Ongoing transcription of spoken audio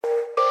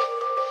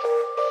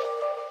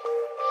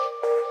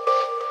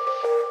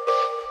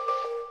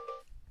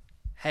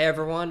Hey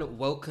everyone,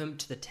 welcome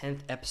to the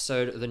 10th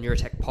episode of the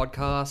Neurotech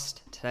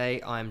podcast.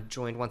 Today I'm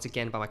joined once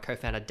again by my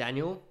co-founder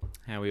Daniel.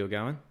 How are you all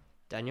going?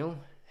 Daniel,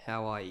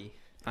 how are you?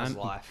 How's I'm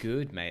life?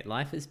 good, mate.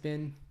 Life has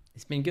been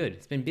good.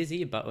 It's been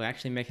busy, but we're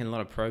actually making a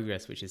lot of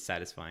progress, which is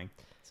satisfying.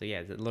 So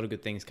yeah, there's a lot of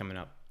good things coming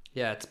up.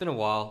 Yeah, it's been a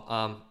while.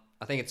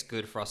 I think it's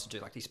good for us to do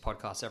like these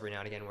podcasts every now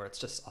and again where it's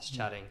just us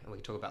chatting and we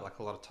can talk about like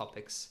a lot of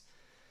topics,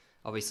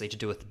 obviously to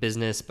do with the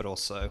business, but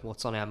also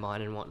what's on our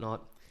mind and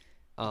whatnot.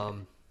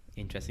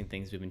 Interesting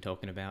things we've been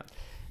talking about.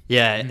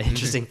 Yeah,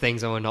 interesting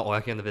things when we're not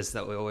working on the business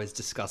that we're always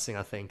discussing,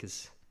 I think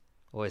is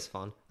always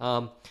fun.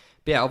 But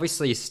yeah,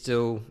 obviously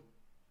still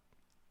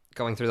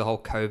going through the whole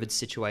COVID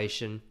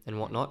situation and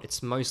whatnot.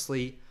 It's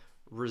mostly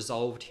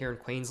resolved here in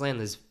Queensland.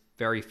 There's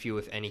very few,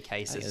 if any, I think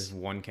cases. there's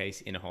one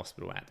case in a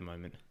hospital at the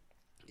moment.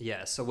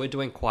 Yeah, so we're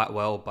doing quite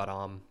well, but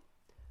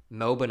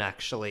Melbourne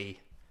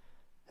actually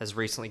has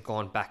recently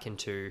gone back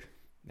into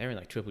They're in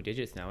like triple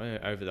digits now,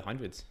 over the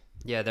hundreds.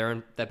 yeah, they're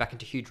back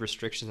into huge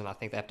restrictions, and I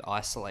think they have to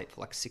isolate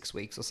for like 6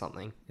 weeks or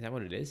something. Is that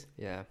what it is?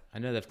 Yeah, I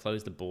know they've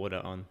closed the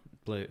borders, and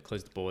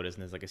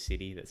there's like a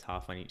city that's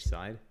half on each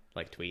side,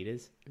 like Tweed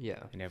is,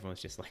 yeah, and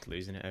everyone's just like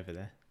losing it over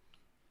there.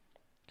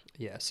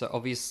 yeah. So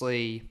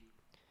obviously,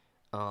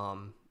 yeah,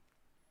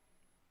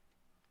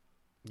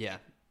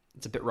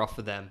 it's a bit rough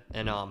for them,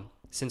 and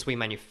since we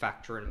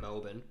manufacture in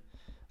Melbourne,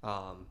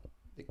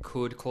 it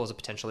could cause a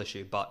potential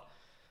issue, but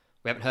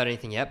we haven't heard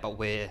anything yet. But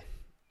we're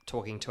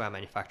talking to our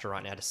manufacturer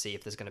right now to see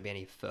if there's going to be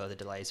any further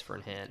delays for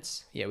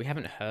Enhance. Yeah, we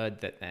haven't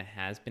heard that there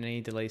has been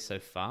any delays so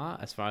far.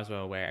 As far as we're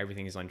aware,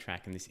 everything is on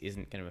track, and this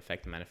isn't going to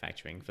affect the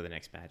manufacturing for the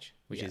next batch,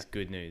 which is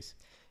good news.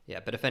 Yeah,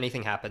 but if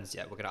anything happens,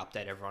 yeah, we're going to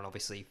update everyone,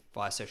 obviously,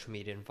 via social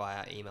media and via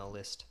our email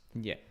list,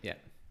 Yeah.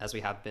 as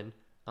we have been.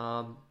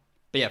 But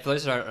yeah, for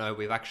those who don't know,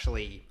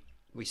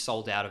 we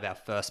sold out of our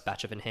first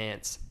batch of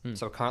Enhance.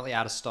 So we're currently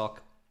out of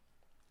stock.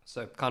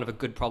 So kind of a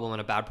good problem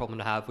and a bad problem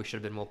to have. We should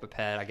have been more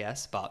prepared, I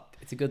guess, but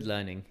It's a good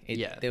learning.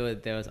 Yeah.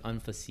 There was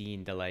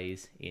unforeseen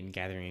delays in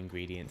gathering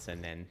ingredients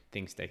and then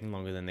things taking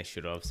longer than they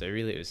should have. So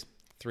really it was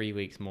 3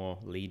 weeks more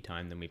lead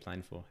time than we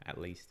planned for, at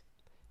least.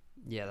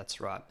 yeah,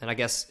 that's right. And I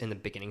guess in the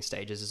beginning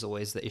stages is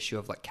always the issue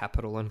of like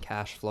capital and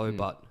cash flow,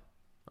 but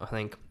I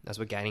think as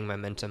we're gaining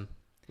momentum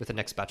with the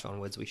next batch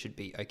onwards, we should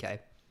be okay.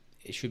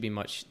 It should be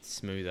much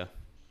smoother.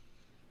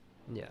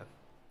 Yeah,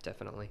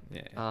 definitely.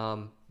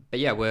 Yeah. But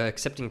yeah, we're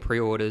accepting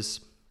pre-orders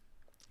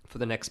for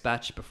the next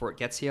batch before it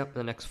gets here in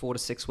the next 4 to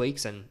 6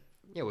 weeks. And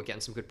yeah, we're getting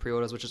some good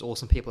pre-orders, which is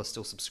awesome. People are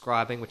still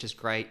subscribing, which is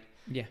great.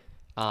 Yeah.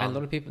 And a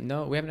lot of people,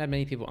 no, we haven't had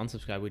many people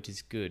unsubscribe, which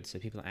is good. So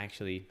people are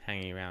actually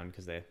hanging around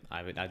because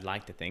I'd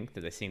like to think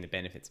that they're seeing the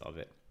benefits of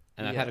it.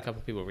 And I've had a couple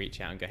of people reach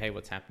out and go, hey,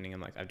 what's happening?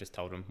 I'm like, I've just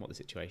told them what the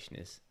situation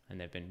is.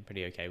 And they've been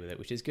pretty okay with it,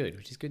 which is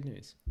good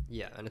news.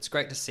 Yeah, and it's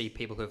great to see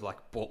people who've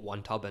like bought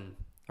one tub and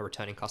are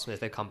returning customers.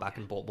 They've come back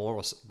and bought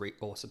more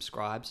or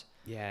subscribed.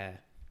 Yeah.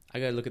 I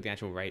go look at the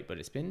actual rate, but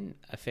it's been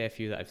a fair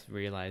few that I've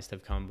realized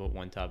have come and bought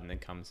one tub and then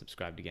come and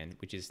subscribed again,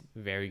 which is a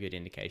very good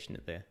indication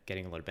that they're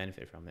getting a lot of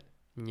benefit from it.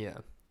 Yeah,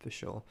 for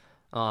sure.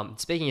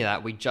 Speaking of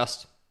that, we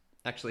just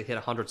actually hit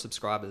 100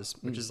 subscribers,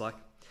 which is like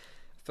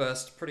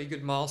first pretty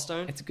good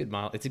milestone. It's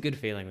a good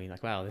feeling when you're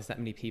like, wow, there's that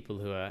many people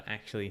who are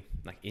actually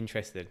like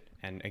interested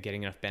and are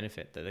getting enough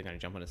benefit that they're going to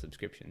jump on a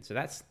subscription. So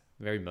that's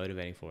very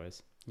motivating for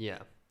us. Yeah,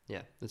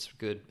 it's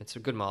good. It's a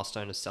good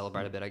milestone to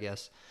celebrate a bit, I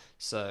guess.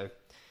 So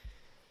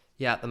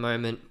yeah, at the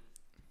moment,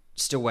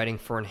 still waiting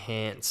for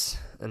Enhance,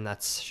 and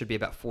that should be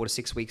about 4 to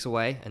 6 weeks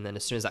away. And then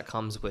as soon as that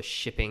comes, we're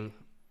shipping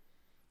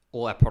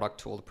all our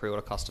product to all the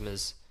pre-order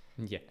customers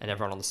Yeah. and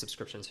everyone on the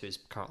subscriptions who's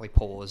currently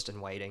paused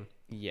and waiting.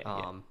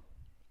 Yeah.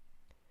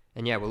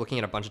 And yeah, we're looking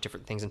at a bunch of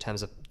different things in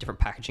terms of different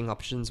packaging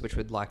options, which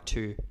we'd like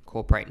to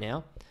incorporate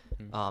now.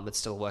 It's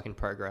still a work in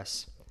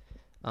progress.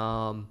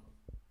 But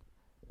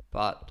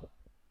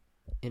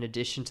in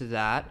addition to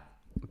that,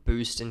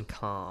 Boost and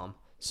Calm.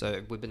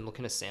 So we've been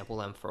looking to sample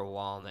them for a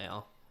while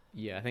now.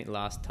 Yeah, I think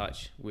last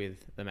touch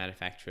with the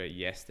manufacturer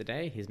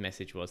yesterday, his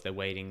message was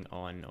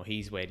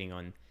he's waiting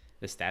on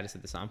the status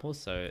of the samples.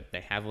 So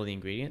they have all the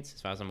ingredients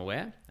as far as I'm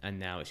aware. And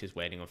now it's just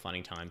waiting on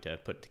finding time to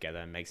put it together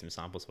and make some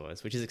samples for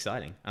us, which is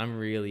exciting. I'm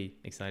really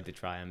excited to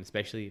try them,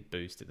 especially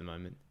Boost at the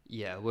moment.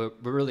 Yeah, we're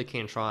really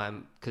keen to try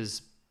them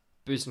because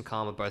Boost and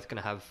Calm are both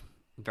going to have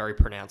very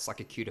pronounced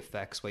like acute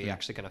effects where you're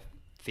actually going to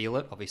feel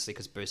it, obviously,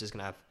 because Boost is going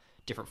to have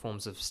different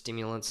forms of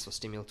stimulants or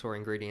stimulatory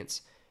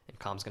ingredients, and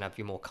Calm's going to have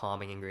your more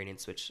calming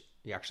ingredients, which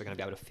you're actually going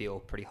to be able to feel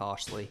pretty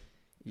harshly.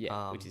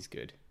 Yeah, which is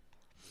good.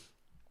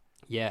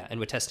 Yeah, and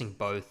we're testing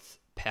both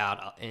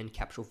powder and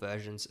capsule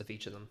versions of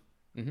each of them.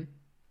 Mm-hmm.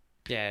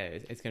 Yeah,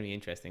 it's going to be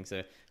interesting.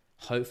 So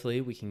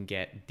hopefully we can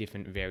get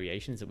different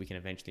variations that we can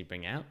eventually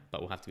bring out,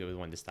 but we'll have to go with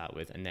one to start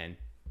with. And then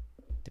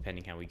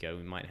depending how we go,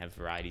 we might have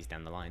varieties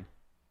down the line.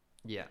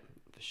 Yeah,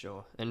 for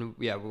sure. And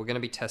yeah, we're going to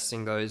be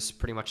testing those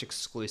pretty much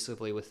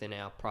exclusively within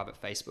our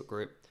private Facebook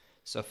group.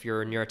 So if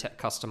you're a Neurotech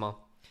customer,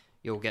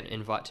 you'll get an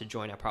invite to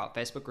join our private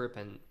Facebook group,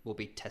 and we'll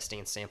be testing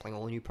and sampling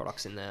all the new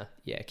products in there.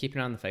 Yeah, keep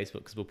an eye on the Facebook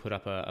because we'll put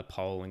up a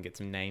poll and get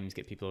some names,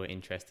 get people who are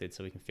interested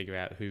so we can figure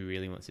out who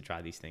really wants to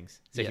try these things.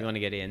 So if you want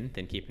to get in,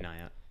 then keep an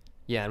eye out.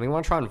 Yeah, and we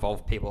want to try and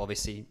involve people,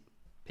 obviously,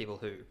 people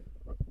who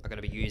are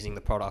going to be using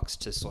the products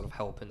to sort of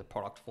help in the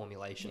product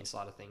formulation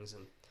side of things,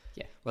 and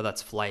whether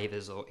that's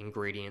flavors or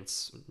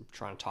ingredients,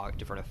 trying to target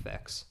different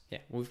effects. Yeah,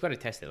 well, we've got to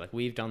test it. Like,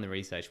 we've done the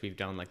research, we've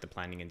done like the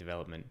planning and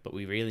development, but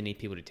we really need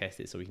people to test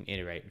it so we can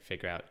iterate and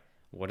figure out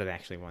what do they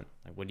actually want.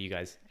 Like, what do you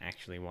guys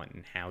actually want,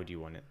 and how do you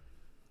want it?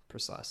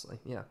 Precisely,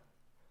 yeah.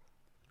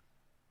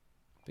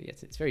 But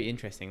yes, it's very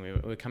interesting.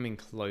 We're coming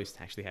close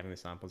to actually having the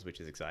samples, which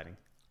is exciting.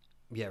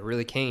 Yeah,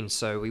 really keen.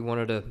 So we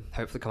wanted to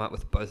hopefully come up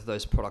with both of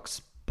those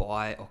products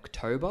by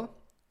October.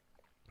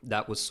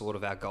 That was sort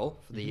of our goal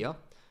for the year.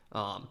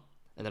 And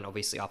then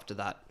obviously after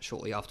that,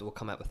 shortly after, we'll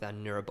come out with our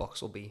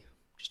NeuroBox. Will be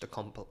just a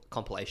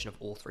compilation of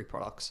all 3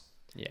 products.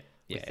 We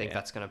think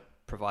that's going to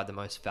provide the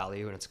most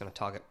value, and it's going to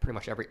target pretty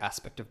much every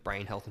aspect of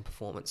brain health and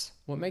performance.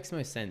 What makes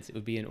most sense, it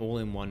would be an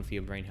all-in-one for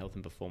your brain health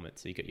and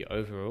performance. So you get your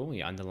overall,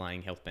 your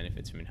underlying health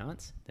benefits from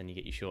Enhance, then you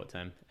get your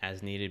short-term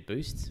as-needed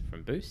boosts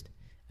from Boost,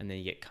 and then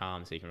you get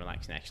Calm so you can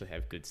relax and actually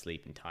have good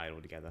sleep and tie it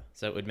all together.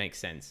 So it would make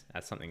sense.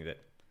 That's something that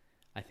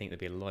I think there'd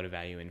be a lot of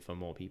value in for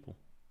more people.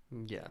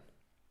 Yeah.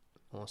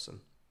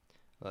 Awesome.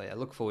 Well, yeah,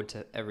 look forward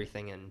to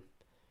everything, and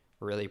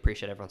really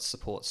appreciate everyone's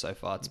support so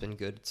far. It's been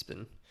good. It's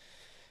been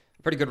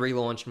a pretty good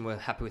relaunch, and we're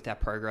happy with our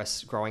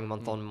progress, growing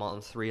month on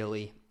month,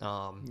 really.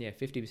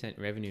 50%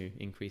 revenue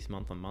increase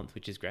month on month,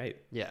 which is great.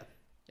 Yeah.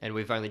 And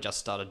we've only just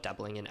started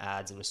dabbling in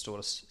ads, and we're sort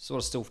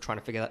of still trying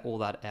to figure all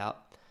that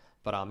out.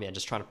 But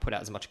just trying to put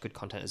out as much good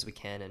content as we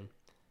can and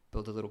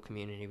build a little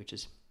community, which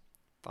is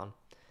fun.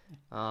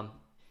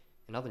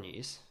 In other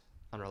news,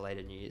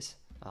 unrelated news,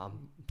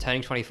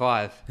 turning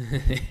 25.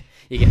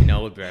 You're getting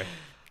old, bro.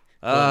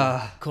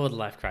 Quarter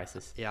life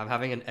crisis. Yeah, I'm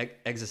having an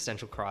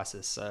existential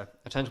crisis. So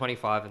I turned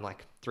 25 in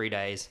like 3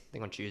 days, I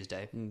think on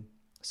Tuesday.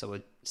 So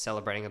we're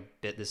celebrating a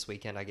bit this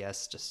weekend, I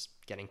guess, just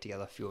getting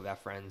together a few of our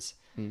friends.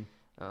 And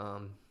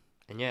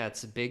yeah,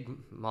 it's a big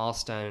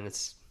milestone,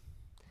 and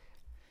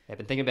I've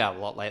been thinking about it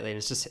a lot lately, and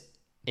it's just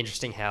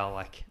interesting how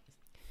like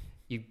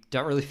you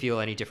don't really feel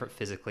any different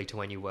physically to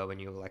when you were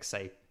like,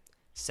 say,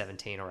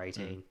 17 or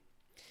 18.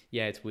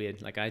 Yeah, it's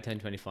weird. Like, I turned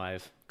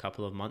 25 a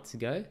couple of months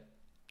ago,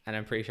 and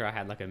I'm pretty sure I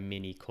had like a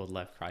mini quarter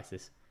life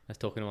crisis. I was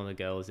talking to one of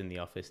the girls in the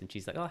office, and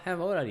she's like, "Oh,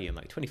 how old are you?" I'm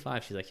like,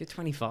 25. She's like, "You're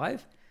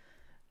 25?"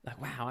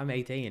 Like, wow, I'm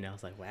 18. And I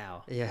was like,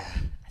 wow. Yeah.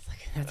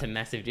 That's a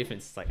massive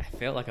difference. It's like, I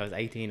felt like I was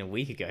 18 a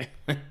week ago.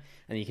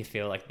 And you can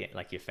feel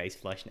like your face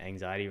flush and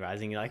anxiety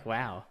rising. You're like,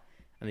 wow.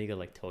 And then you got to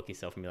like talk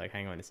yourself and be like,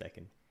 hang on a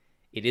second.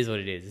 It is what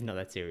it is. It's not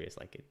that serious.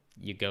 Like,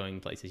 you're going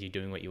places, you're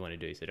doing what you want to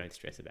do. So don't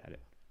stress about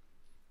it.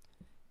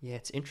 Yeah,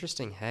 it's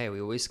interesting. Hey,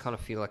 we always kind of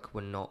feel like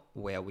we're not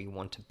where we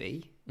want to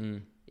be,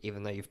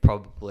 even though you've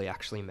probably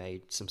actually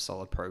made some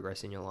solid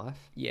progress in your life.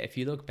 Yeah, if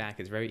you look back,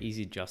 it's very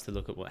easy just to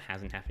look at what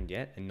hasn't happened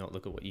yet and not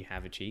look at what you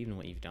have achieved and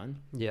what you've done.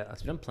 Yeah. So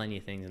we've done plenty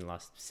of things in the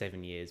last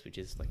 7 years, which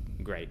is like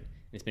great. And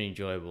it's been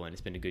enjoyable, and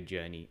it's been a good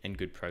journey and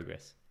good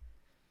progress.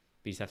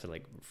 But you just have to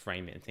like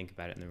frame it and think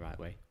about it in the right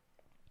way.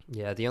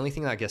 Yeah, the only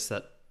thing I guess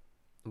that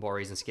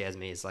worries and scares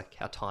me is like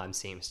how time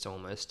seems to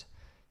almost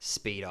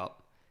speed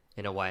up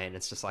in a way, and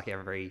it's just like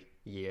every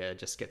year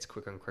just gets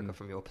quicker and quicker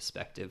from your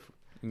perspective,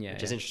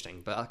 which is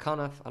interesting. But I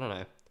don't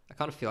know, I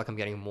kind of feel like I'm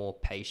getting more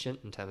patient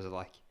in terms of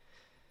like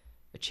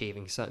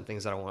achieving certain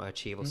things that I want to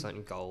achieve or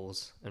certain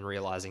goals, and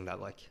realizing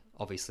that like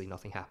obviously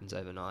nothing happens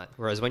overnight.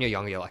 Whereas when you're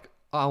younger, you're like,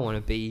 oh, I want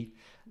to be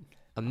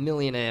a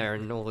millionaire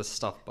and all this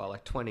stuff by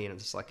like 20, and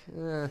it's like,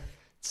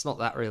 it's not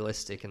that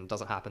realistic and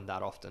doesn't happen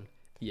that often.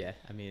 Yeah,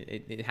 I mean,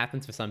 it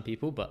happens for some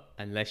people, but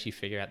unless you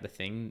figure out the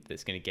thing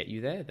that's going to get you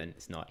there, then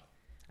it's not.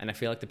 And I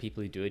feel like the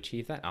people who do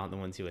achieve that aren't the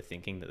ones who are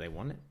thinking that they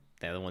want it.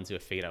 They're the ones who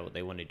have figured out what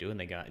they want to do, and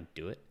they go out and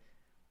do it.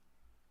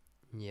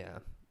 Yeah,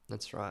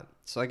 that's right.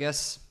 So I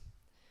guess,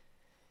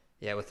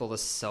 yeah, with all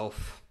this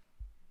self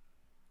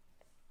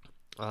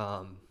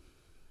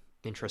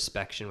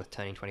introspection with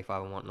turning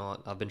 25 and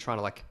whatnot, I've been trying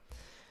to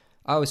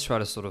I always try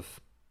to sort of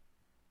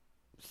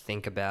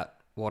think about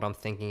what I'm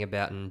thinking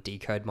about and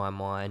decode my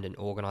mind and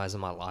organize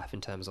my life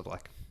in terms of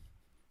like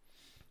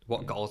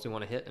what goals we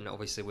want to hit. And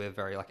obviously we're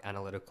very like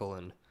analytical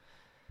and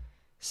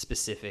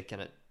specific,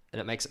 and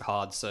it makes it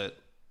hard. So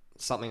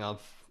something I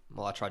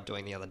tried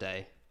doing the other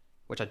day,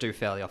 which I do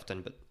fairly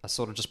often, but I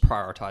sort of just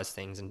prioritize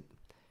things in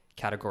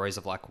categories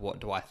of like, what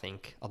do I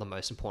think are the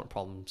most important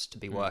problems to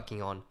be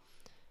working on,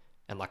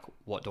 and like,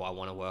 what do I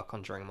want to work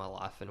on during my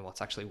life, and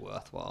what's actually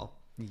worthwhile.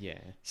 Yeah.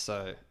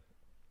 So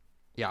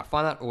yeah, I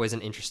find that always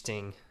an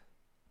interesting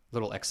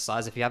little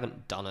exercise. If you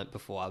haven't done it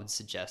before, I would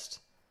suggest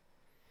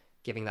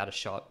giving that a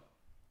shot.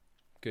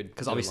 Good.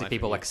 Because obviously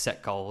people like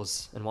set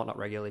goals and whatnot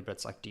regularly, but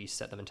it's like, do you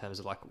set them in terms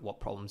of like what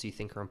problems you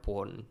think are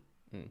important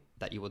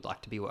that you would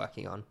like to be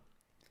working on?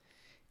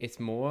 It's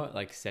more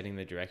like setting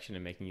the direction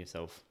and making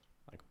yourself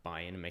like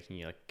buy in and making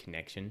your like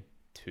connection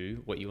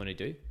to what you want to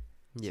do.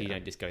 So you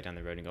don't just go down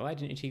the road and go, I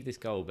didn't achieve this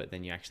goal, but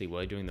then you actually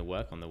were doing the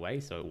work on the way.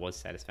 So it was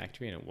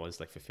satisfactory and it was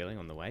like fulfilling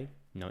on the way,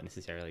 not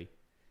necessarily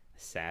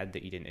sad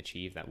that you didn't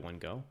achieve that one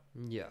goal.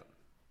 Yeah.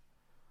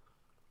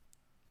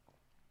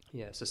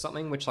 Yeah, so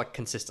something which like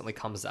consistently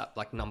comes up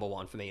like number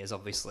one for me is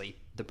obviously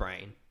the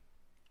brain.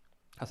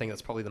 I think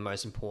that's probably the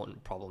most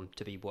important problem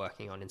to be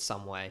working on in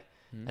some way.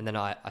 And then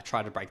I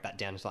try to break that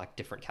down into like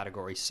different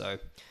categories. So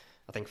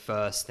I think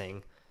first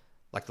thing,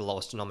 like the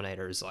lowest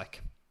denominator is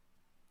like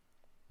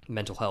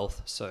mental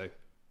health. So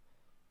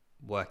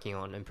working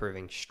on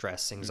improving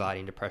stress,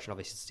 anxiety, and depression.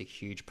 Obviously, it's a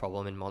huge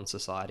problem in modern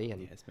society,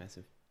 and Yeah, it's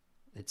massive.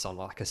 it's on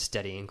like a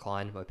steady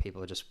incline where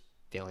people are just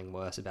feeling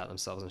worse about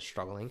themselves and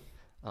struggling.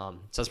 So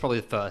that's probably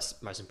the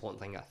first most important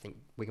thing I think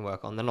we can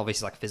work on. Then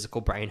obviously like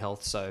physical brain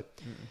health, so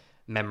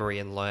memory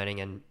and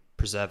learning and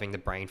preserving the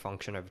brain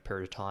function over a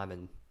period of time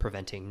and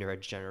preventing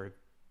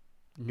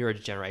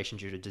neurodegeneration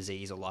due to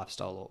disease or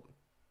lifestyle or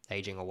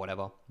aging or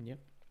whatever. Yep.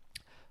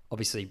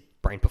 Obviously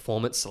brain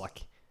performance, so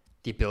like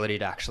the ability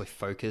to actually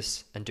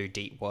focus and do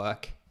deep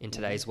work in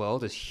today's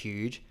world is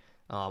huge.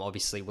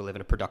 Obviously we live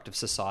in a productive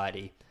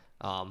society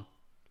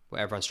where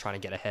everyone's trying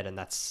to get ahead, and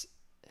that's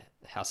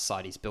how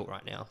society's built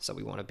right now. So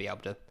we want to be able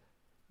to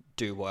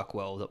do work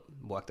well,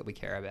 work that we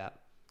care about.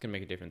 Can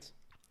make a difference.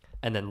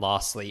 And then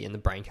lastly, in the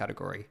brain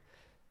category,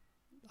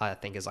 I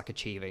think is like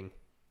achieving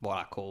what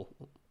I call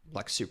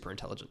like super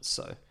intelligence.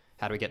 So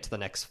how do we get to the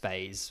next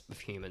phase of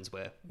humans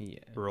where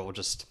we're all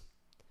just,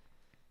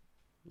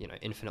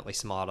 infinitely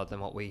smarter than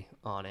what we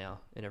are now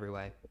in every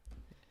way?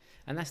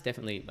 And that's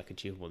definitely like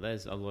achievable.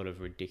 There's a lot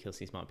of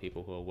ridiculously smart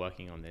people who are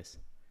working on this.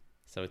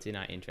 So it's in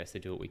our interest to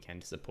do what we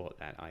can to support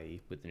that,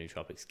 i.e. with the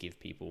nootropics, give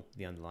people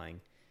the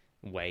underlying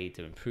way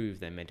to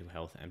improve their mental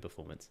health and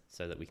performance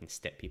so that we can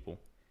step people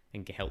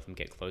and help them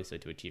get closer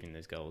to achieving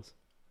those goals.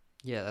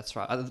 Yeah, that's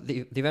right.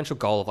 The eventual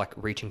goal of like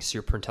reaching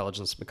super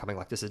intelligence, becoming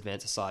like this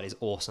advanced society is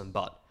awesome.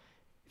 But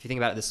if you think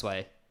about it this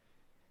way,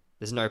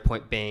 there's no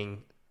point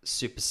being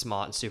super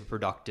smart and super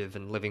productive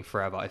and living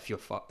forever if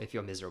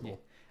you're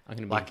miserable.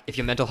 Yeah. If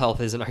your mental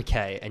health isn't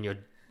okay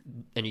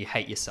and you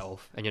hate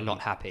yourself and you're not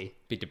happy,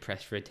 be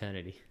depressed for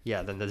eternity.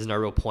 Yeah, then there's no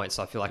real point.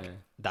 So I feel like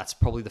that's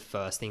probably the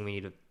first thing we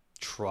need to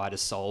try to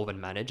solve and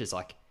manage is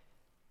like,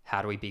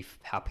 how do we be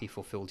happy,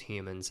 fulfilled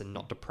humans and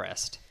not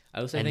depressed?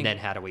 Then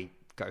how do we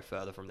go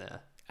further from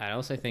there? I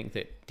also think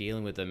that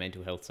dealing with the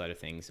mental health side of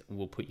things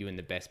will put you in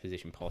the best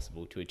position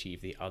possible to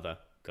achieve the other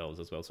goals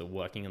as well. So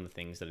working on the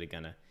things that are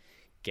going to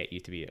get you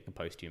to be a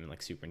post-human,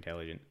 like super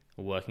intelligent,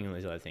 or working on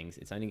those other things,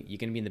 you're going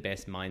to be in the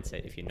best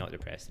mindset if you're not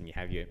depressed and you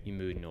have your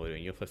mood in order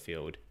and you're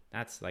fulfilled.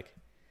 That's like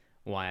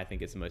why I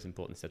think it's the most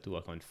important step to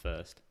work on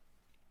first.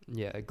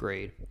 Yeah,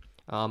 agreed.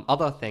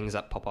 Other things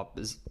that pop up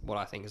is what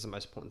I think is the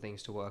most important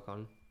things to work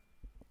on.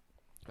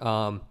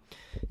 So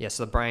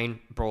the brain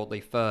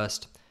broadly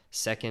first.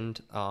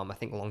 Second, I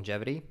think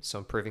longevity. So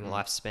improving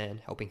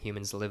lifespan, helping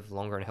humans live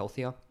longer and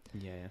healthier.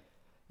 Yeah.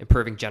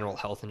 Improving general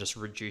health and just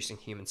reducing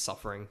human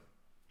suffering,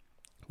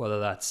 whether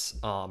that's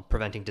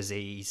preventing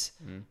disease,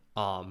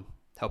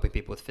 helping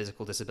people with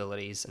physical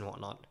disabilities and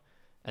whatnot.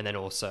 And then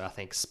also I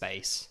think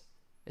space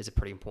is a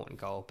pretty important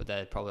goal, but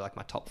they're probably like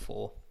my top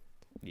 4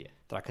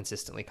 that I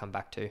consistently come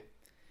back to.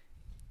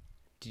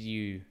 Did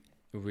you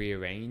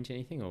rearrange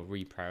anything or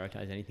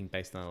reprioritize anything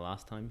based on the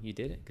last time you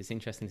did it? Because it's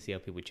interesting to see how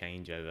people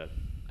change over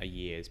a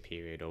year's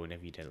period or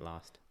whenever you did it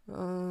last.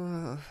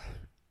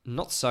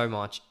 Not so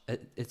much.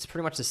 It's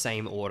pretty much the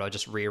same order,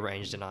 just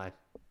rearranged, and I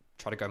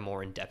try to go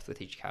more in depth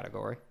with each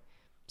category.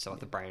 So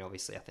with the brain,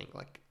 obviously, I think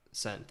like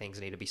certain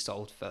things need to be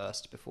solved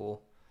first before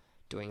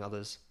doing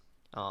others.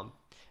 And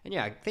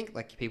I think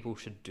like people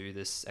should do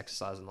this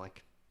exercise and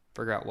like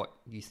figure out what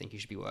you think you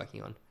should be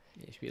working on.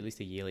 Yeah, it should be at least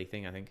a yearly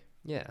thing, I think.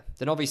 Yeah.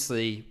 Then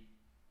obviously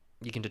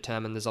you can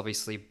determine there's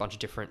obviously a bunch of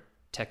different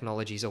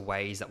technologies or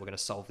ways that we're going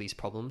to solve these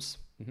problems.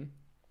 Mm-hmm.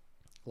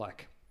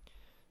 Like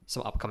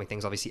some upcoming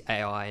things, obviously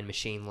AI and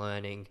machine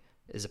learning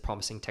is a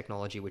promising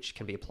technology which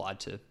can be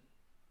applied to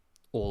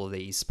all of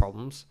these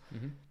problems.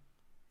 Mm-hmm.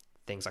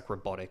 Things like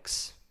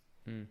robotics,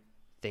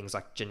 things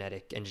like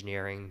genetic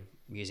engineering,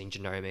 using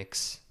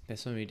genomics. There's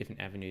so many different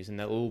avenues, and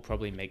they'll all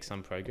probably make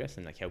some progress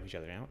and like help each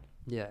other out.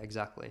 Yeah,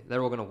 exactly.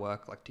 They're all going to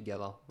work like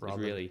together.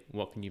 Really,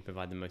 what can you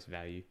provide the most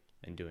value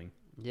in doing?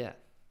 Yeah,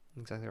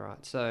 exactly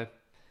right. So,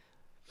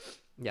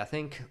 I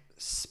think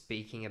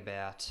speaking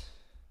about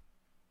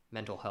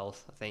mental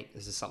health, I think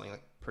this is something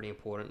like pretty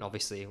important. And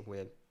obviously,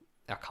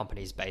 our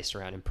company is based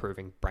around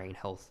improving brain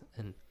health,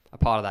 and a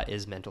part of that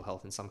is mental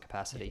health in some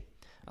capacity.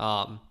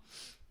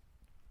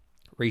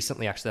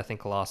 Recently, actually, I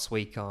think last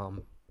week, a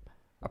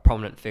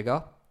prominent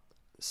figure,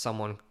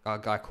 a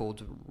guy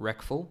called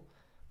Reckful,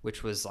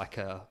 which was like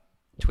a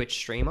Twitch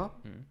streamer,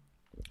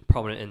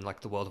 prominent in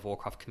like the World of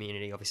Warcraft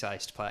community. Obviously, I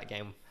used to play that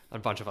game. A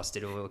bunch of us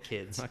did when we were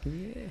kids.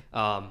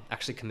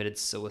 Actually committed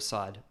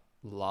suicide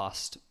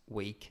last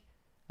week.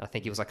 I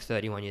think he was like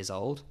 31 years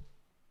old.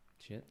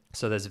 Shit.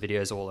 So there's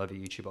videos all over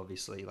YouTube,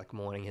 obviously, like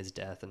mourning his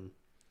death and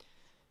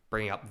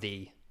bringing up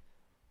the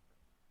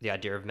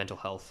idea of mental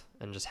health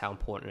and just how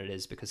important it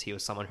is, because he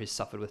was someone who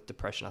suffered with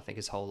depression, I think,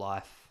 his whole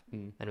life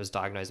and was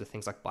diagnosed with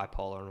things like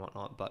bipolar and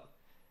whatnot. But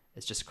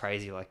it's just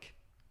crazy. Like,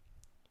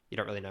 you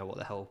don't really know what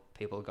the hell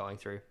people are going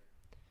through.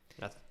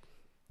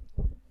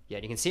 Yeah,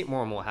 and you can see it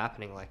more and more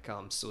happening, like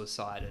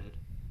suicide, and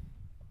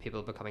people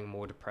are becoming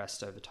more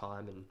depressed over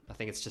time. And I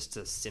think it's just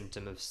a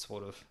symptom of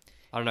sort of,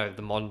 I don't know,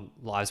 the modern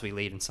lives we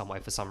lead in some way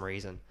for some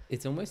reason.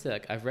 It's almost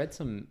like I've read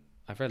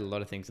a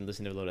lot of things and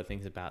listened to a lot of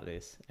things about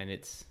this, and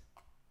it's,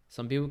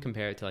 some people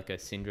compare it to like a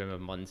syndrome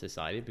of modern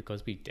society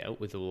because we dealt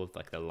with all of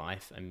like the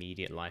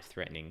immediate life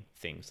threatening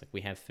things. Like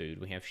we have food,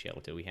 we have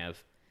shelter, we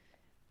have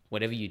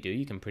whatever you do,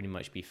 you can pretty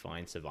much be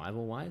fine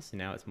survival wise. So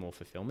now it's more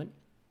fulfillment.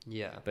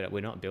 Yeah. But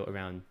we're not built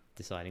around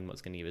deciding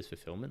what's going to give us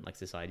fulfillment. Like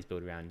society's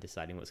built around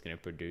deciding what's going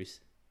to produce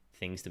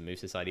things to move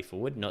society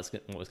forward, not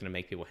what's going to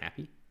make people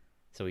happy.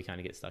 So we kind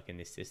of get stuck in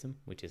this system,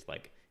 which is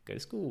like, go to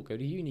school, go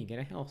to uni, get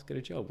a house, get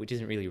a job, which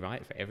isn't really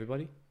right for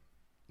everybody.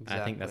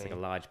 Exactly. I think that's like a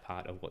large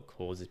part of what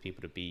causes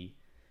people to be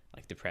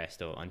like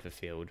depressed or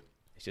unfulfilled.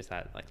 It's just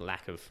that like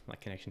lack of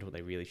like connection to what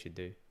they really should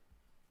do.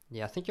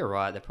 Yeah, I think you're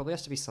right. There probably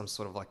has to be some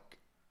sort of like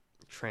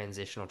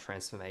transition or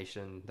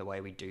transformation, the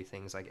way we do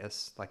things, I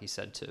guess, like you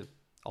said, to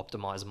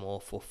optimize more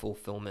for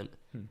fulfillment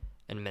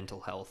and mental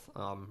health,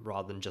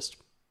 rather than just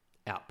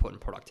output and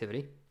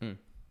productivity.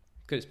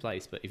 Good as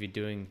place, but if you're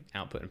doing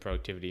output and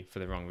productivity for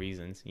the wrong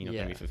reasons, you're not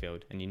going to be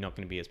fulfilled, and you're not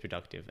going to be as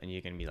productive, and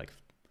you're going to be like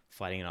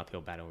fighting an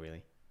uphill battle,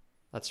 really.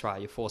 That's right.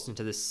 You're forced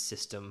into this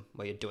system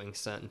where you're doing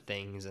certain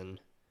things and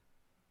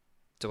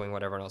doing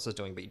what everyone else is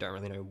doing, but you don't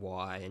really know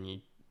why, and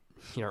you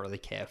don't really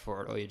care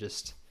for it, or you're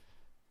just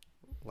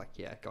like,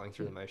 going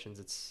through the motions.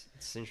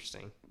 It's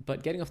interesting.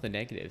 But getting off the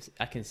negatives,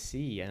 I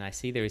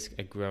see there is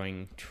a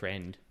growing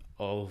trend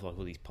of like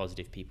all these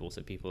positive people.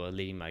 So people are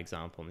leading by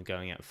example and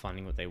going out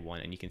finding what they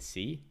want, and you can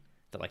see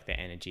that like their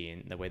energy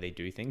and the way they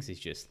do things is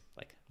just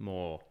like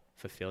more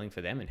fulfilling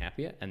for them and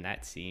happier. And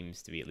that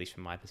seems to be, at least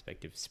from my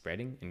perspective,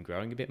 spreading and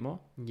growing a bit more.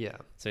 Yeah.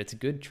 So it's a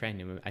good trend,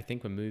 and I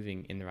think we're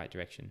moving in the right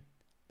direction.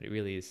 But it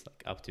really is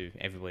like up to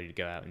everybody to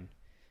go out and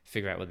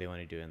figure out what they want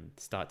to do and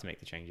start to make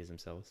the changes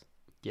themselves.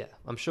 Yeah,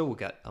 I'm sure we'll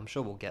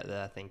get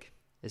there. I think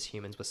as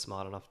humans, we're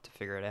smart enough to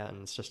figure it out,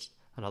 and it's just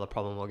another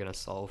problem we're going to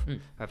solve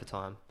over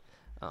time,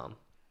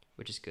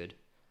 which is good.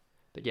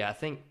 But yeah, I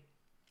think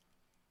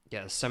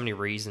there's so many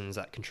reasons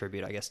that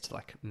contribute, I guess, to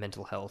like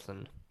mental health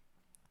and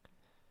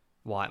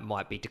why it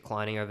might be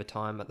declining over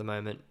time at the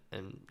moment,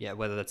 and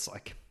whether that's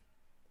like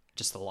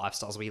just the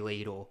lifestyles we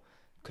lead, or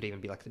could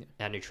even be like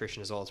our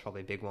nutrition as well. It's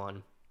probably a big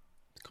one.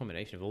 It's a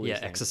combination of all these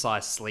things.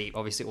 Exercise, sleep,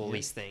 obviously all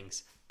these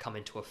things come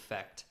into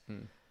effect.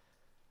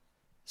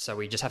 So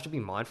we just have to be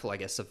mindful, I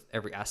guess, of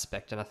every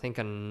aspect. And I think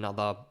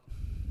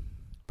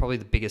probably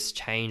the biggest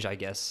change, I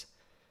guess,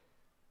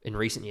 in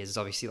recent years is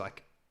obviously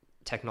like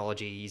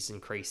technology is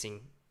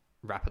increasing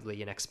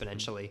rapidly and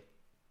exponentially.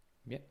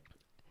 Yeah.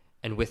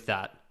 And with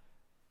that,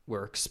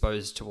 we're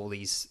exposed to all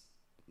these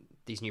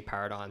new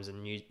paradigms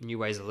and new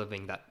ways of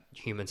living that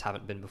humans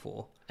haven't been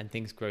before. And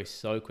things grow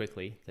so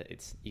quickly that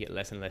you get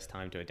less and less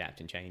time to adapt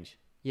and change.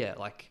 Yeah,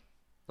 like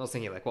I was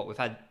thinking, like, we've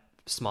had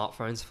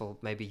smartphones for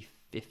maybe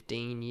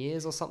 15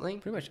 years or something.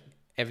 Pretty much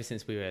ever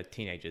since we were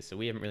teenagers, so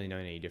we haven't really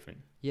known any different.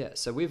 Yeah,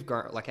 so we've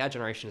grown, like our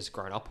generation has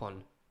grown up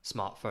on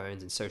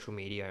smartphones and social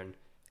media and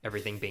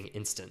everything being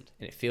instant.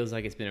 And it feels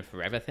like it's been a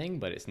forever thing,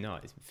 but it's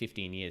not. It's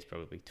 15 years,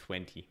 probably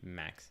 20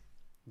 max.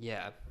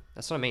 Yeah,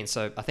 that's what I mean.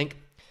 So I think,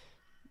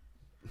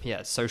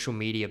 social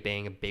media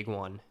being a big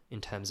one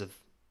in terms of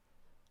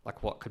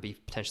like what could be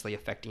potentially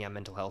affecting our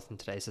mental health in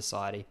today's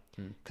society.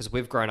 Because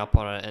we've grown up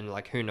on it, and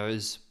like who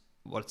knows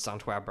what it's done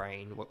to our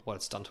brain, what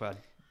it's done to our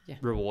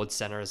reward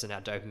centers and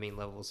our dopamine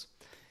levels.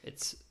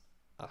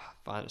 I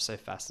find it so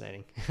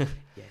fascinating. Yeah,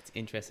 it's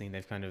interesting.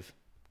 They've kind of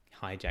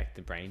hijacked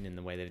the brain in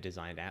the way they've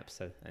designed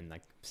apps and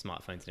like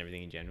smartphones and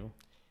everything in general.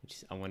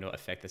 I wonder what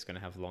effect that's going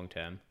to have long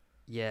term.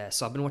 Yeah,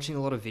 so I've been watching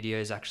a lot of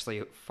videos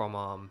actually from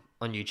on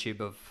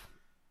YouTube of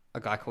a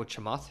guy called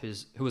Chamath,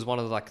 who was one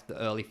of like the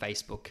early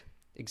Facebook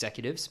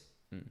executives.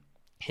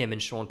 Him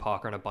and Sean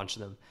Parker and a bunch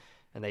of them,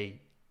 and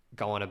they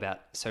go on about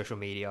social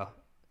media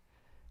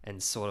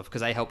and sort of,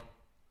 because they help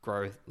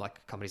grow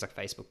like companies like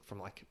Facebook from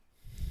like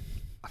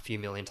a few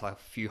million to like a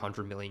few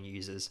 100 million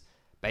users,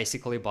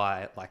 basically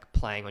by like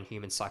playing on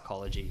human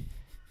psychology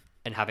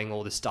and having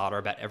all this data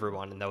about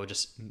everyone, and they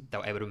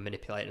were able to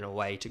manipulate it in a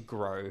way to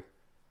grow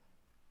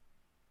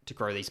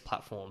these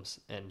platforms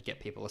and get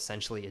people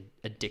essentially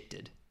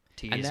addicted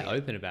to using it. And they're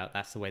open about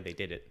that's the way they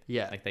did it.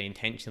 Yeah, like they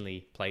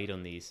intentionally played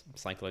on these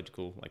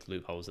psychological like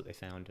loopholes that they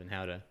found and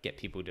how to get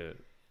people to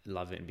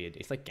love it and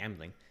it's like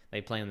gambling. They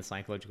play on the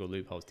psychological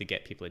loopholes to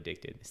get people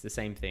addicted. It's the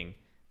same thing,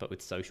 but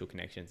with social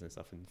connections and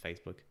stuff in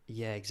Facebook.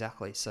 Yeah,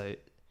 exactly. So,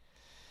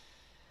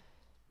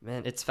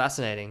 man, it's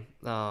fascinating.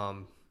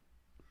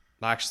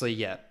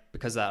 Actually,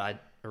 because of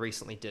that, I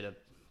recently did a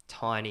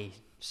tiny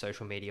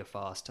social media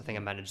fast. I think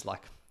I managed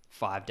like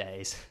 5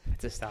 days.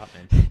 It's a start,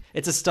 man.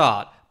 It's a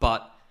start,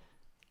 but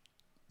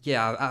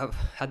I've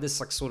had this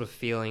like sort of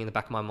feeling in the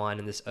back of my mind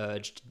and this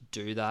urge to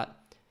do that,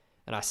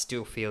 and I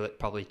still feel it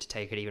probably to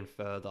take it even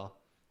further.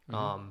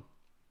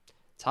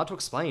 It's hard to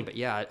explain, but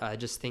I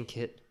just think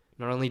it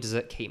not only does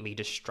it keep me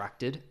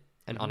distracted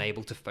and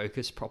unable to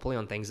focus properly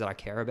on things that I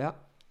care about,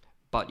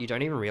 but you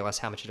don't even realize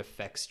how much it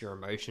affects your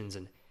emotions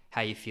and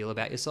how you feel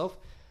about yourself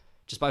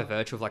just by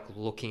virtue of like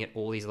looking at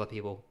all these other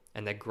people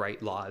and their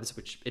great lives,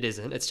 which it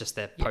isn't. It's just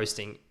they're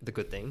posting the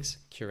good things.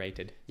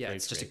 Curated. Yeah, Very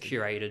it's just a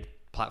curated. curated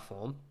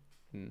platform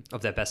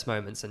of their best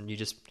moments, and you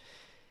just,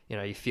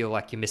 you feel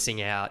like you're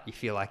missing out. You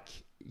feel like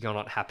you're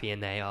not happy,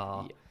 and they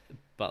are. Yeah.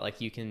 But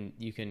like you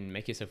can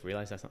make yourself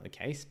realize that's not the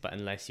case. But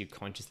unless you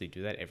consciously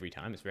do that every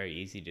time, it's very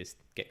easy to just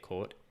get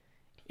caught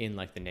in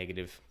like the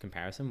negative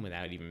comparison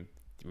without even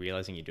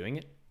realizing you're doing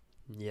it.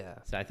 Yeah.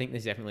 So I think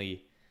there's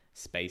definitely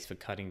space for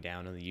cutting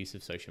down on the use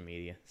of social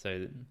media.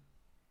 So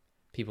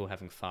people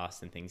having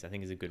fasts and things, I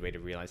think, is a good way to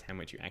realize how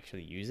much you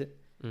actually use it.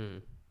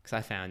 Because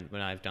I found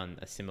when I've done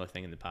a similar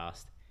thing in the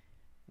past,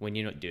 when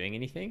you're not doing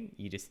anything,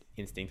 you just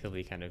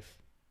instinctively kind of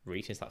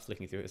reach and start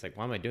flicking through it. It's like,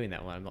 why am I doing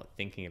that when I'm not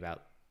thinking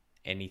about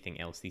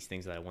anything else, these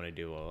things that I want to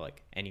do, or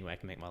like any way I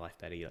can make my life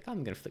better? You're like, oh,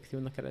 I'm going to flick through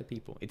and look at other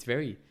people. It's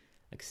very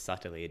like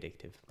subtly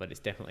addictive, but it's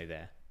definitely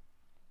there.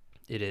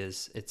 It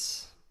is.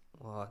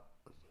 Well,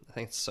 I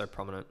think it's so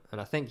prominent.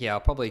 And I think, I'll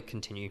probably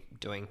continue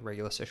doing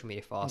regular social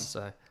media fasts.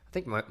 So I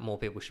think more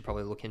people should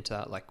probably look into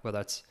that, like whether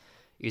it's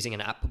using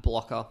an app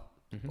blocker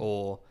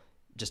or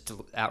just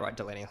outright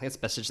deleting. I think it's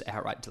best to just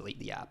outright delete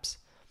the apps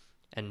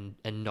and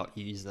not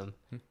use them.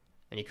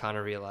 And you kind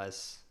of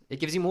realize it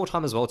gives you more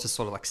time as well to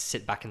sort of like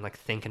sit back and like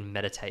think and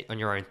meditate on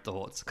your own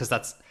thoughts. Because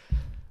that's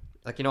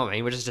like, you know what I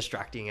mean? We're just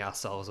distracting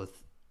ourselves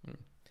with.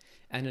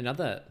 And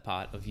another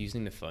part of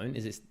using the phone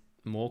is it's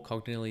more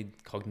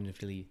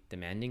cognitively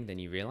demanding than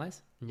you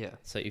realize. Yeah.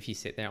 So if you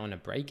sit there on a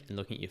break and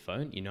looking at your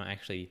phone, you're not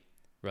actually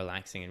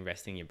relaxing and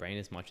resting your brain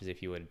as much as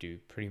if you were to do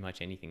pretty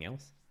much anything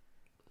else.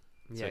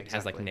 So it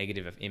has like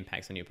negative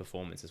impacts on your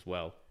performance as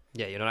well.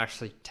 Yeah, you're not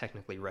actually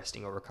technically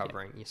resting or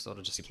recovering. You're sort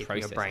of just keeping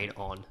your brain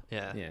on.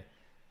 Yeah. Yeah.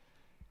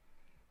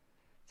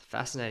 It's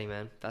fascinating,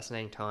 man.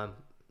 Fascinating time,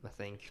 I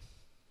think.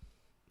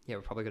 Yeah,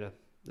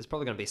 there's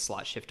probably gonna be a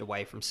slight shift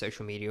away from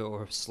social media,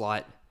 or a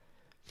slight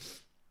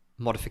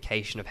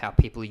modification of how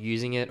people are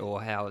using it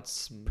or how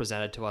it's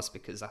presented to us,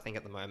 because I think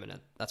at the moment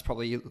that's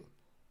probably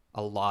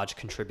a large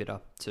contributor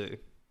to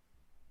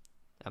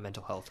our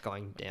mental health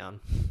going down.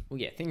 Well,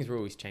 yeah, things are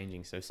always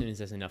changing. So as soon as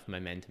there's enough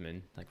momentum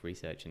and like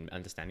research and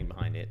understanding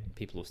behind it,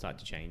 people will start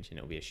to change and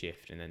it'll be a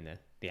shift, and then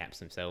the apps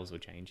themselves will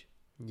change.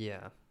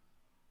 Yeah.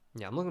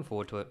 Yeah, I'm looking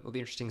forward to it. It'll be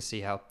interesting to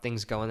see how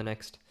things go in the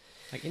next.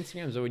 Like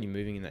Instagram's already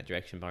moving in that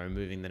direction by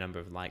removing the number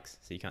of likes,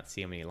 so you can't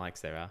see how many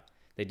likes there are.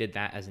 They did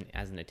that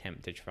as an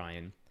attempt to try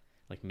and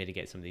like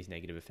mitigate some of these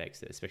negative effects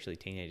that especially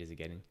teenagers are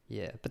getting.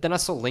 Yeah, but then I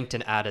saw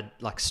LinkedIn added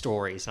like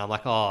stories, and I'm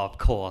like, oh, of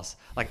course.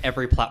 Like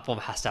every platform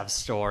has to have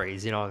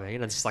stories, you know what I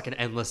mean? It's just like an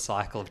endless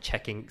cycle of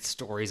checking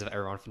stories of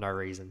everyone for no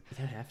reason. You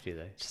don't have to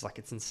though. It's just like,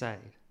 it's insane.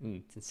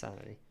 It's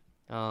insanity.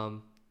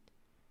 But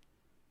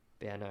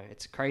yeah, no,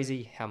 it's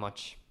crazy how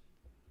much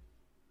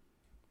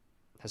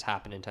has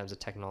happened in terms of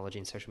technology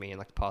and social media in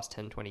like the past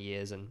 10, 20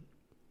 years. And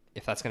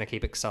if that's going to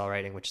keep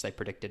accelerating, which they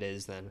predict it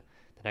is, then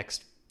the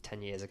next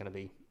 10 years are going to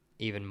be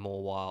even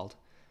more wild,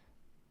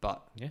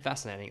 but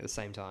fascinating at the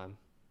same time.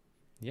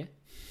 Yeah,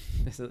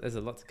 there's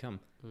a lot to come.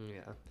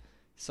 Yeah.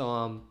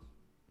 So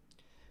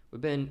I've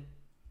been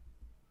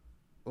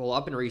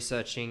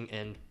researching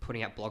and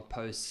putting out blog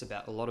posts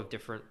about a lot of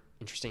different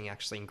interesting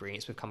actually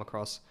ingredients we've come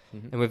across,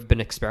 and we've been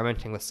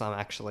experimenting with some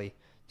actually.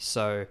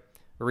 So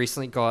we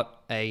recently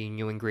got a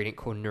new ingredient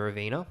called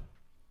Neurovena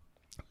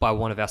by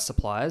one of our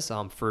suppliers,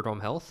 Frudrom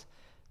Health.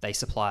 They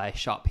supply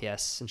Sharp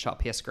PS and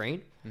Sharp PS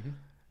Green.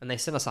 And they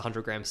sent us a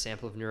 100-gram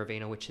sample of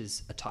Neurovena, which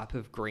is a type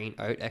of green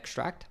oat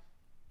extract.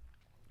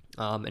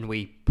 And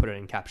we put it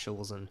in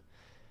capsules, and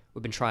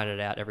we've been trying it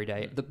out every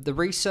day. The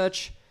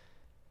research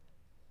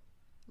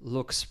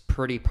looks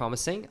pretty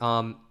promising.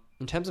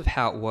 In terms of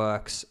how it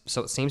works,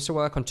 so it seems to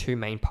work on two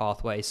main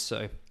pathways.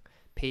 So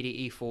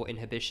PDE4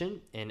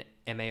 inhibition and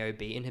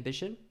MAOB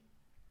inhibition.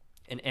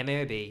 And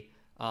MAOB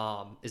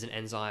is an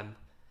enzyme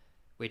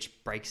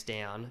which breaks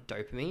down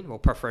dopamine, or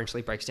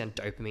preferentially breaks down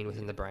dopamine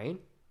within the brain.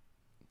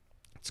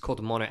 It's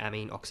called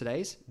monoamine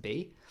oxidase,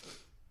 B.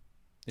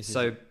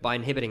 So by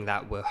inhibiting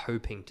that, we're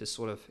hoping to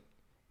sort of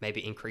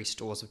maybe increase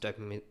stores of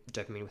dopamine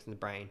within the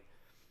brain.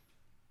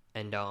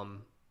 And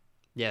some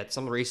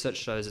of the research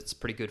shows it's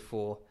pretty good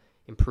for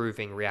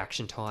improving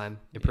reaction time,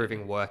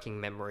 improving working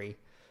memory,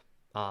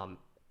 and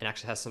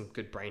actually has some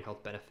good brain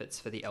health benefits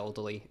for the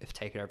elderly if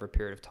taken over a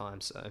period of time.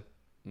 So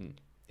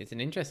it's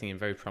an interesting and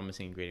very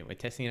promising ingredient. We're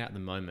testing it out at the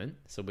moment,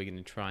 so we're going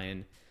to try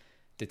and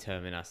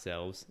determine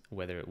ourselves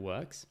whether it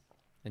works,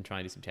 and try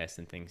and do some tests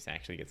and things to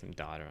actually get some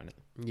data on it.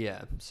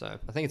 Yeah, so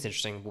I think it's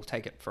interesting. We'll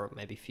take it for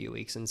maybe a few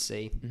weeks and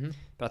see.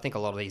 But I think a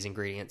lot of these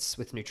ingredients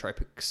with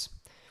nootropics,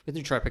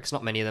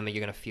 not many of them are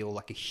you're going to feel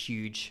like a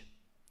huge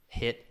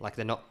hit. Like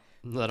they're not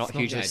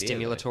hugely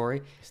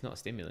stimulatory. It's not a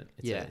stimulant.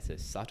 It's a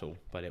subtle,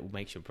 but it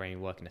makes your brain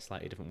work in a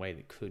slightly different way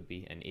that could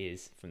be and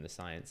is from the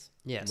science.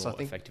 Yeah,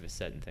 more effective at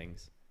certain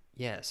things.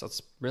 Yeah, so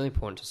it's really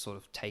important to sort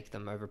of take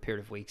them over a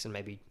period of weeks and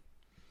maybe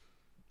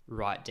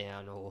write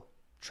down or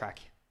track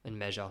and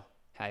measure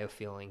how you're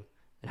feeling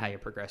and how you're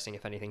progressing,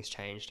 if anything's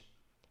changed,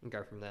 and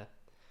go from there.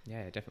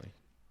 Yeah, definitely.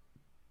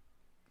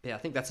 Yeah, I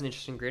think that's an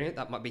interesting ingredient.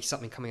 That might be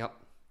something coming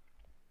up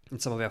in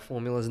some of our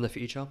formulas in the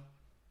future.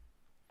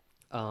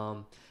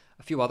 A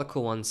few other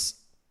cool ones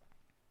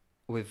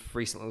we've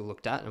recently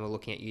looked at and we're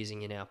looking at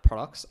using in our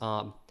products.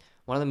 One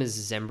of them is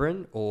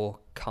Zembrin or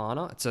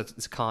Kana. It's a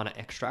Kana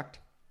extract.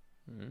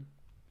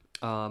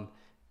 Mm-hmm.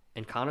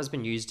 And Kana has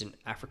been used in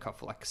Africa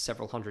for like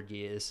several hundred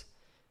years,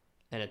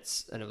 and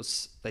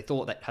they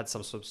thought that had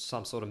some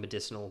sort of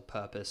medicinal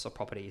purpose or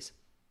properties.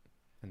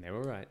 And they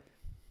were right.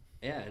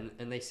 Yeah,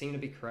 and they seem to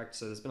be correct.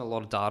 So there's been a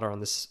lot of data on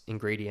this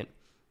ingredient,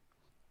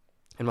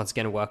 and once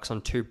again, it works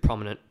on two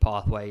prominent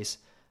pathways: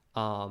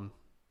 PDE4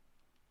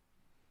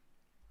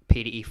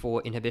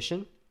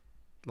 inhibition,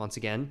 once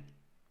again,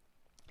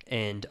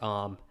 and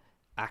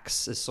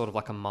acts as sort of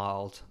like a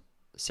mild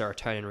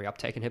serotonin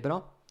reuptake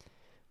inhibitor,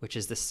 which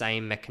is the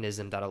same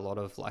mechanism that a lot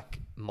of like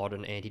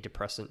modern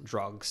antidepressant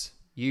drugs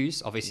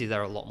use. Obviously,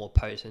 they're a lot more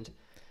potent,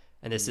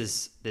 and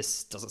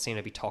this doesn't seem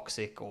to be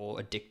toxic or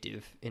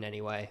addictive in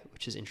any way,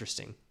 which is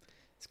interesting.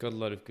 It's got a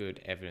lot of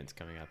good evidence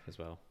coming up as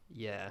well.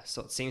 Yeah,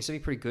 so it seems to be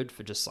pretty good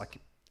for just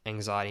like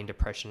anxiety and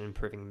depression and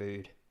improving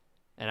mood.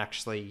 And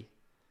actually,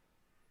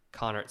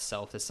 Kana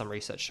itself, there's some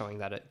research showing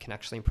that it can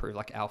actually improve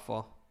like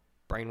alpha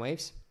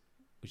brainwaves,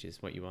 which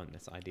is what you want.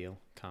 That's ideal.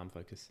 Calm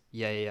focus.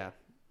 Yeah.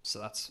 So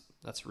that's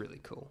really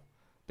cool.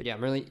 But yeah,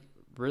 I'm really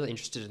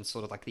interested in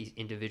sort of like these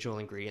individual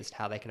ingredients and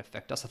how they can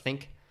affect us. I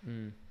think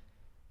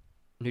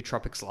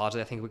nootropics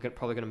largely, I think we're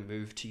probably going to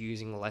move to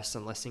using less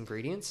and less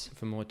ingredients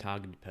for more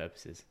targeted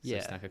purposes. So yeah,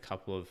 it's like a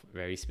couple of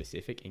very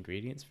specific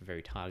ingredients for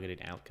very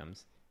targeted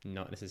outcomes,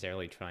 not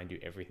necessarily try and do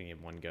everything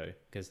in one go,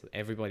 because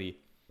everybody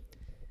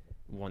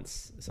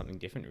wants something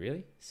different,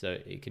 really. So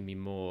it can be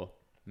more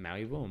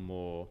malleable and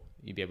more,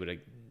 you'll be able to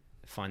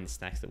find the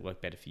snacks that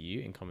work better for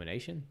you in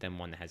combination than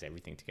one that has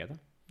everything together.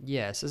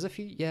 Yes, there's a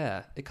few.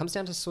 Yeah, it comes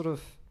down to sort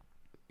of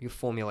your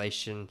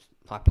formulation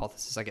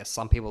hypothesis, I guess.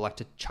 Some people like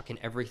to chuck in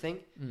everything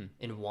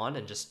in one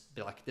and just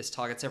be like, this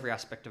targets every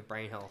aspect of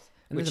brain health.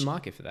 And there's a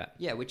market for that.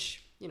 Yeah,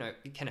 which,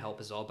 it can help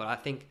as well. But I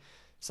think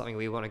something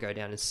we want to go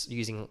down is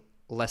using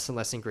less and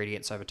less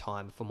ingredients over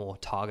time for more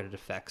targeted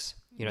effects.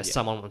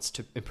 Someone wants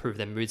to improve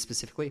their mood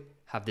specifically,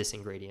 have this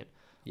ingredient,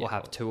 or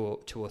have two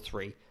or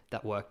three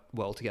that work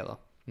well together.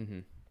 Mm-hmm.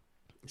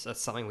 So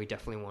that's something we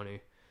definitely want to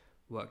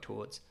work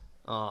towards.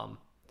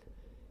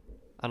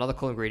 Another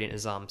cool ingredient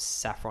is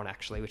saffron,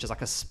 actually, which is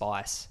like a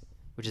spice,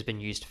 which has been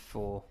used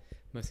for...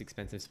 Most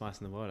expensive spice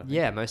in the world, I think.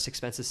 Yeah, most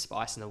expensive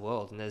spice in the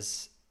world. And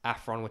there's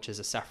Affron, which is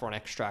a saffron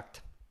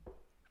extract.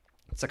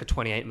 It's like a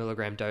 28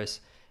 milligram dose.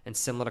 And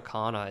similar to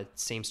Kana, it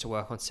seems to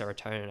work on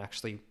serotonin.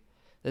 Actually,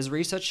 there's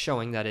research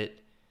showing that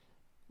it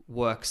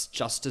works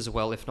just as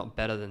well, if not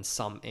better, than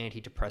some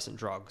antidepressant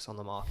drugs on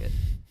the market.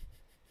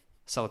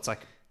 So it's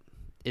like,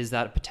 is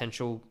that a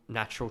potential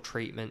natural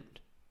treatment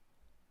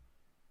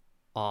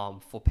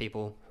for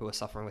people who are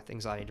suffering with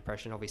anxiety and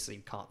depression? Obviously,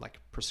 you can't like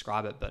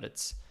prescribe it, but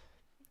it's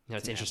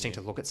interesting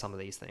to look at some of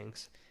these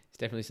things. It's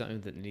definitely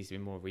something that needs to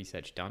be more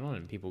research done on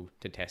and people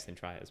to test and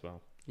try it as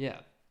well. Yeah,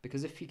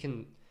 because if you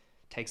can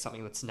take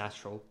something that's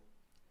natural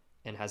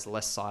and has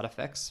less side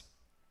effects,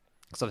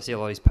 because obviously a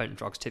lot of these potent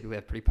drugs typically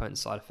have pretty potent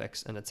side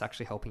effects, and it's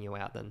actually helping you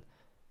out, then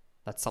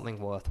that's something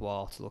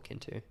worthwhile to look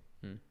into.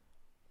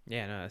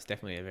 Yeah, no, it's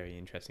definitely a very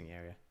interesting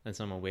area and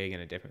something we're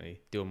going to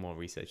definitely do more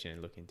research in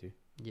and look into.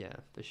 Yeah,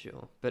 for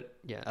sure. But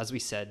yeah, as we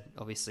said,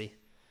 obviously,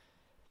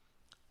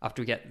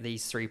 after we get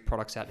these three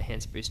products out,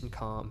 Enhance, Boost, and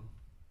Calm,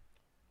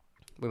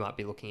 we might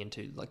be looking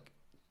into like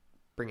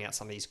bringing out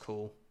some of these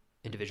cool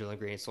individual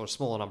ingredients or a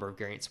smaller number of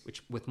ingredients,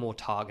 which with more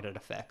targeted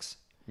effects.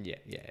 Yeah,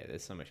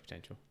 there's so much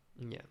potential.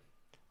 Yeah.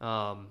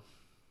 And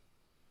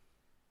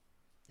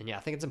yeah, I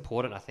think it's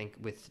important,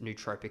 with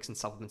nootropics and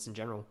supplements in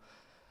general.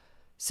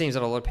 Seems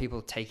that a lot of people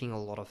are taking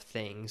a lot of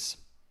things,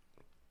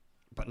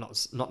 but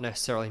not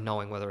necessarily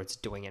knowing whether it's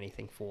doing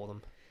anything for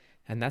them.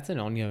 And that's an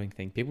ongoing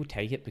thing. People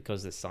take it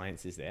because the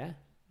science is there,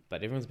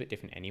 but everyone's a bit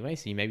different anyway.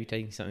 So you may be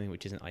taking something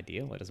which isn't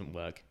ideal. It doesn't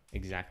work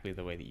exactly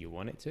the way that you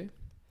want it to.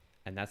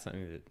 And that's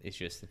something that is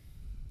just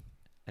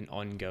an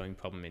ongoing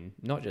problem in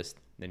not just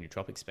the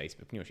nootropic space,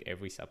 but pretty much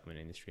every supplement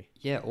industry.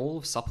 Yeah, all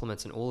of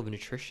supplements and all of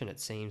nutrition,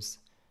 it seems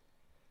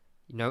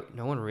no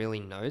one really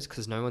knows,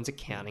 because no one's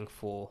accounting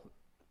for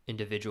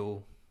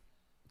individual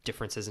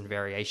differences and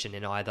variation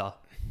in either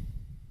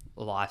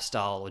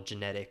lifestyle or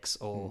genetics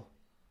or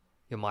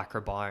your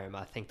microbiome.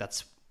 I think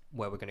that's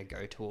where we're going to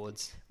go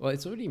towards. Well,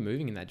 it's already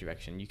moving in that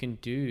direction. You can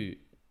do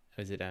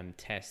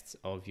tests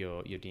of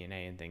your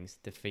DNA and things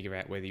to figure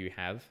out whether you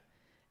have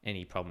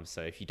any problems.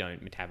 So if you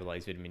don't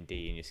metabolize vitamin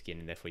D in your skin,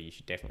 and therefore you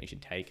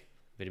should take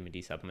vitamin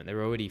D supplement,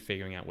 they're already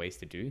figuring out ways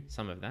to do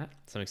some of that.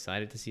 So I'm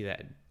excited to see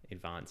that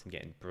advance and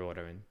getting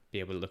broader and be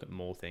able to look at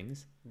more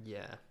things.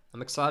 Yeah,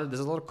 I'm excited. There's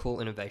a lot of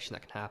cool innovation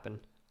that can happen.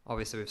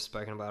 Obviously, we've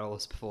spoken about all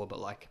this before, but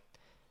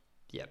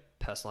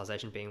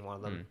personalization being one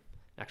of them.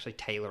 actually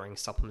tailoring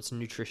supplements and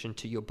nutrition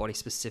to your body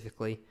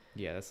specifically.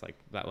 Yeah,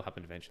 that will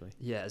happen eventually.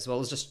 Yeah, as well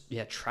as just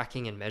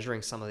tracking and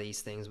measuring some of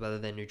these things, whether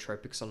they're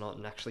nootropics or not,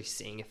 and actually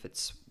seeing if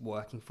it's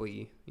working for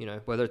you.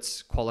 Whether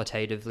it's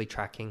qualitatively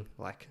tracking,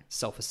 like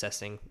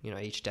self-assessing,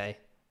 each day,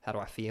 how do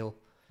I feel?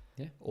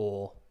 Yeah.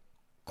 Or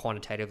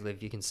quantitatively,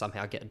 if you can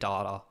somehow get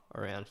data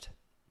around.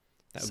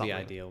 That would be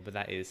ideal, but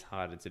that is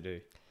harder to do.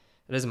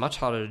 It is much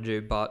harder to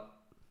do, but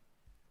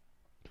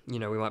we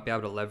might be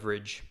able to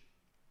leverage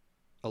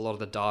a lot of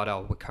the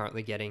data we're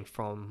currently getting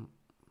from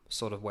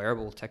sort of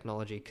wearable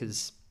technology,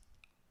 because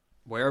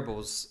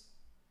wearables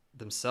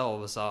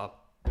themselves are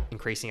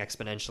increasing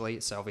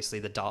exponentially. So obviously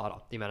the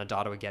amount of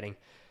data we're getting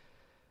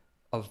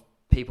of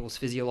people's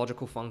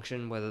physiological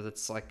function, whether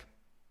that's like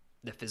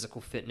their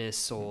physical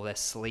fitness or their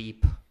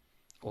sleep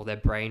or their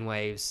brain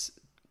waves,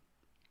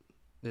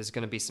 there's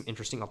going to be some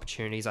interesting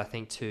opportunities, I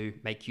think, to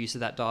make use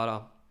of that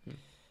data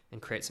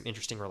and create some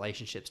interesting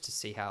relationships to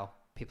see how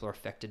people are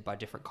affected by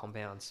different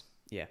compounds.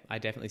 Yeah, I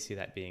definitely see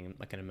that being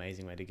like an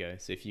amazing way to go.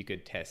 So if you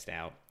could test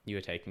out, you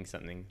were taking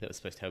something that was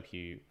supposed to help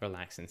you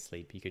relax and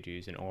sleep, you could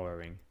use an Oura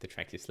ring to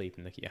track your sleep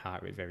and look at your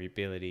heart rate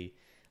variability,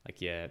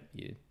 like your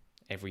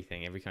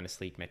everything, every kind of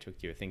sleep metric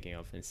you were thinking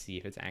of, and see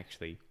if it's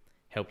actually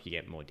help you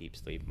get more deep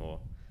sleep, more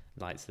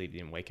light sleep, you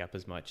didn't wake up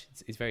as much.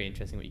 It's very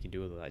interesting what you can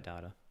do with all that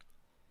data.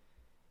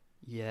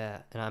 Yeah,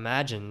 and I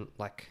imagine,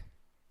 like,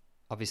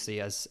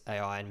 obviously as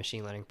AI and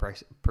machine learning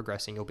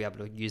progressing, you'll be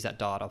able to use that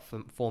data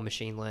for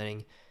machine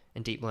learning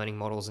and deep learning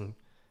models and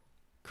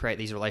create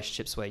these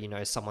relationships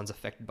where, someone's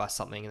affected by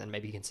something, and then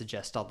maybe you can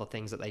suggest other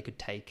things that they could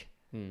take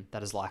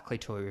that is likely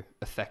to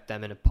affect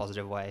them in a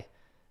positive way.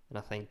 And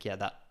I think,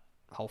 that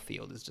whole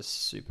field is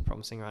just super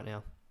promising right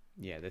now.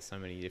 Yeah, there's so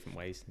many different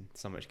ways and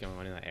so much going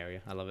on in that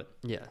area. I love it.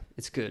 Yeah,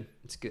 it's good.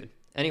 It's good.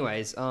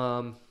 Anyways,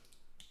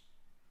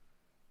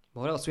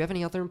 what else? Do we have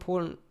any other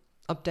important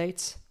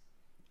updates?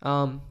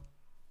 Should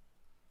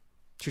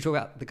we talk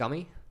about the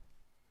gummy?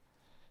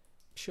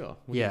 Sure.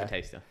 We'll give it a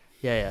taster.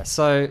 Yeah.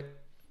 So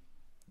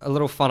a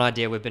little fun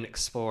idea we've been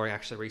exploring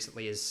actually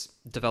recently is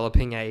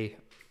developing a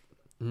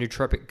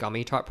nootropic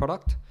gummy type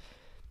product.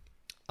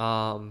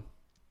 So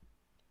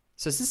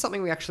this is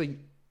something we actually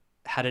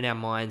had in our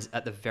minds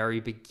at the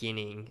very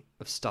beginning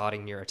of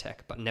starting Neurotech,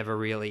 but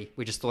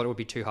we just thought it would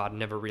be too hard and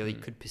never really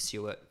could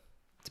pursue it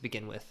to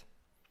begin with.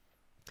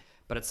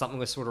 But it's something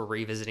we're sort of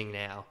revisiting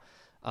now,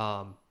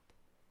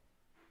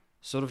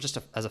 sort of just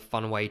as a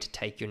fun way to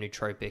take your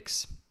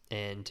nootropics,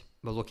 and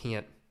we're looking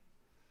at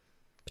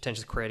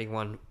potentially creating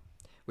one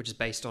which is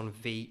based on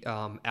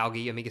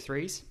algae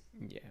omega-3s.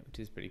 Yeah, which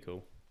is pretty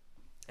cool.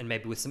 And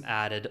maybe with some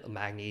added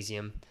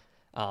magnesium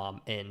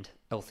and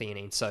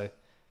L-theanine. So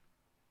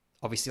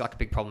obviously, like, a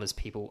big problem is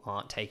people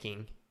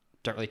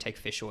don't really take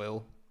fish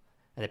oil,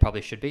 and they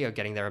probably should be, or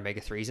getting their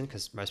omega-3s in,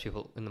 because most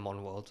people in the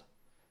modern world,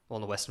 well,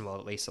 in the Western world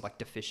at least, are like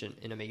deficient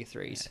in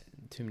omega-3s.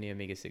 Yeah, too many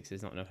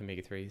omega-6s, not enough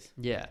omega-3s.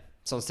 Yeah.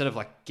 So instead of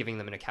like giving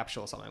them in a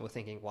capsule or something, we're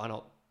thinking, why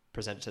not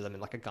present it to them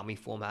in like a gummy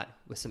format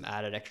with some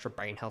added extra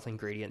brain health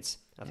ingredients?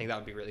 I think that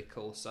would be really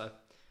cool. So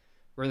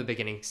we're in the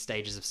beginning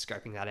stages of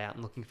scoping that out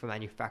and looking for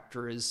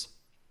manufacturers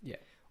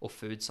or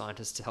food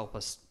scientists to help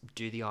us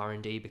do the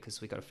R&D,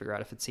 because we got to figure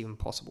out if it's even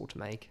possible to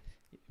make.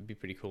 It'd be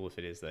pretty cool if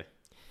it is, though.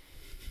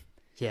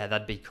 Yeah,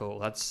 that'd be cool.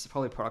 That's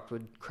probably a product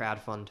would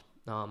crowdfund,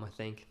 I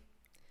think.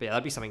 But yeah,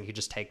 that'd be something you could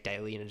just take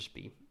daily and it'd just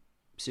be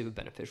super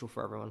beneficial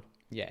for everyone.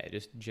 Yeah,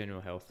 just general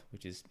health,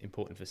 which is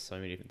important for so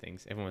many different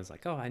things. Everyone's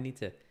like, oh, I need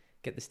to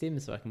get the stim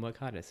so I can work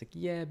harder. It's like,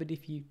 yeah, but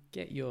if you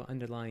get your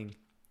underlying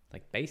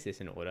like basis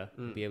in order,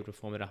 you'll be able to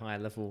perform at a higher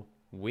level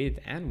with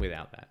and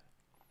without that.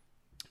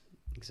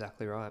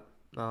 Exactly right.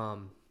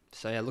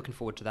 So yeah, looking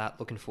forward to that.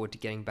 Looking forward to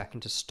getting back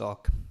into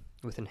stock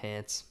with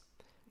Enhance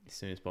as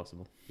soon as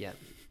possible. Yeah,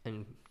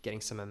 and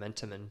getting some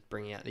momentum and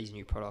bringing out these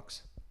new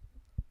products.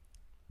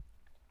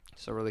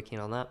 So really keen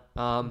on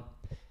that.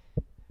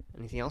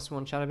 Anything else we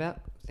want to chat about?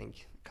 I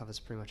think it covers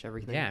pretty much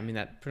everything. Yeah, I mean,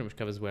 that pretty much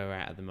covers where we're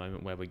at the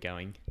moment, where we're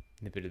going,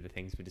 and a bit of the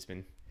things we've just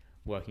been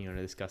working on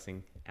and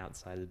discussing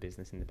outside of the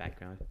business in the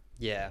background.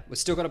 Yeah, we've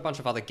still got a bunch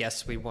of other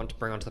guests we want to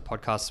bring onto the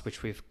podcast,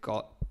 which we've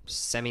got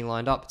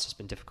semi-lined up. It's just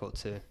been difficult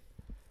to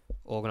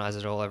organise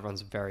it all.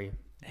 Everyone's very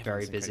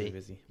busy.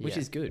 Which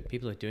is good.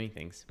 People are doing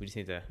things. We just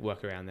need to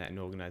work around that and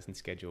organise and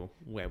schedule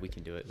where we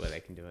can do it, where they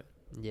can do it.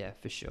 Yeah,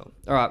 for sure.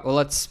 All right, well,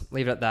 let's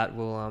leave it at that.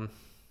 We'll,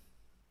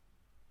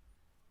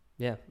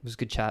 it was a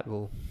good chat.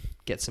 We'll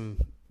get some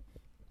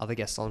other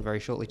guests on very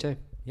shortly too.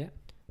 Yeah.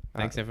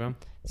 Thanks, everyone.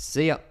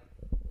 See ya.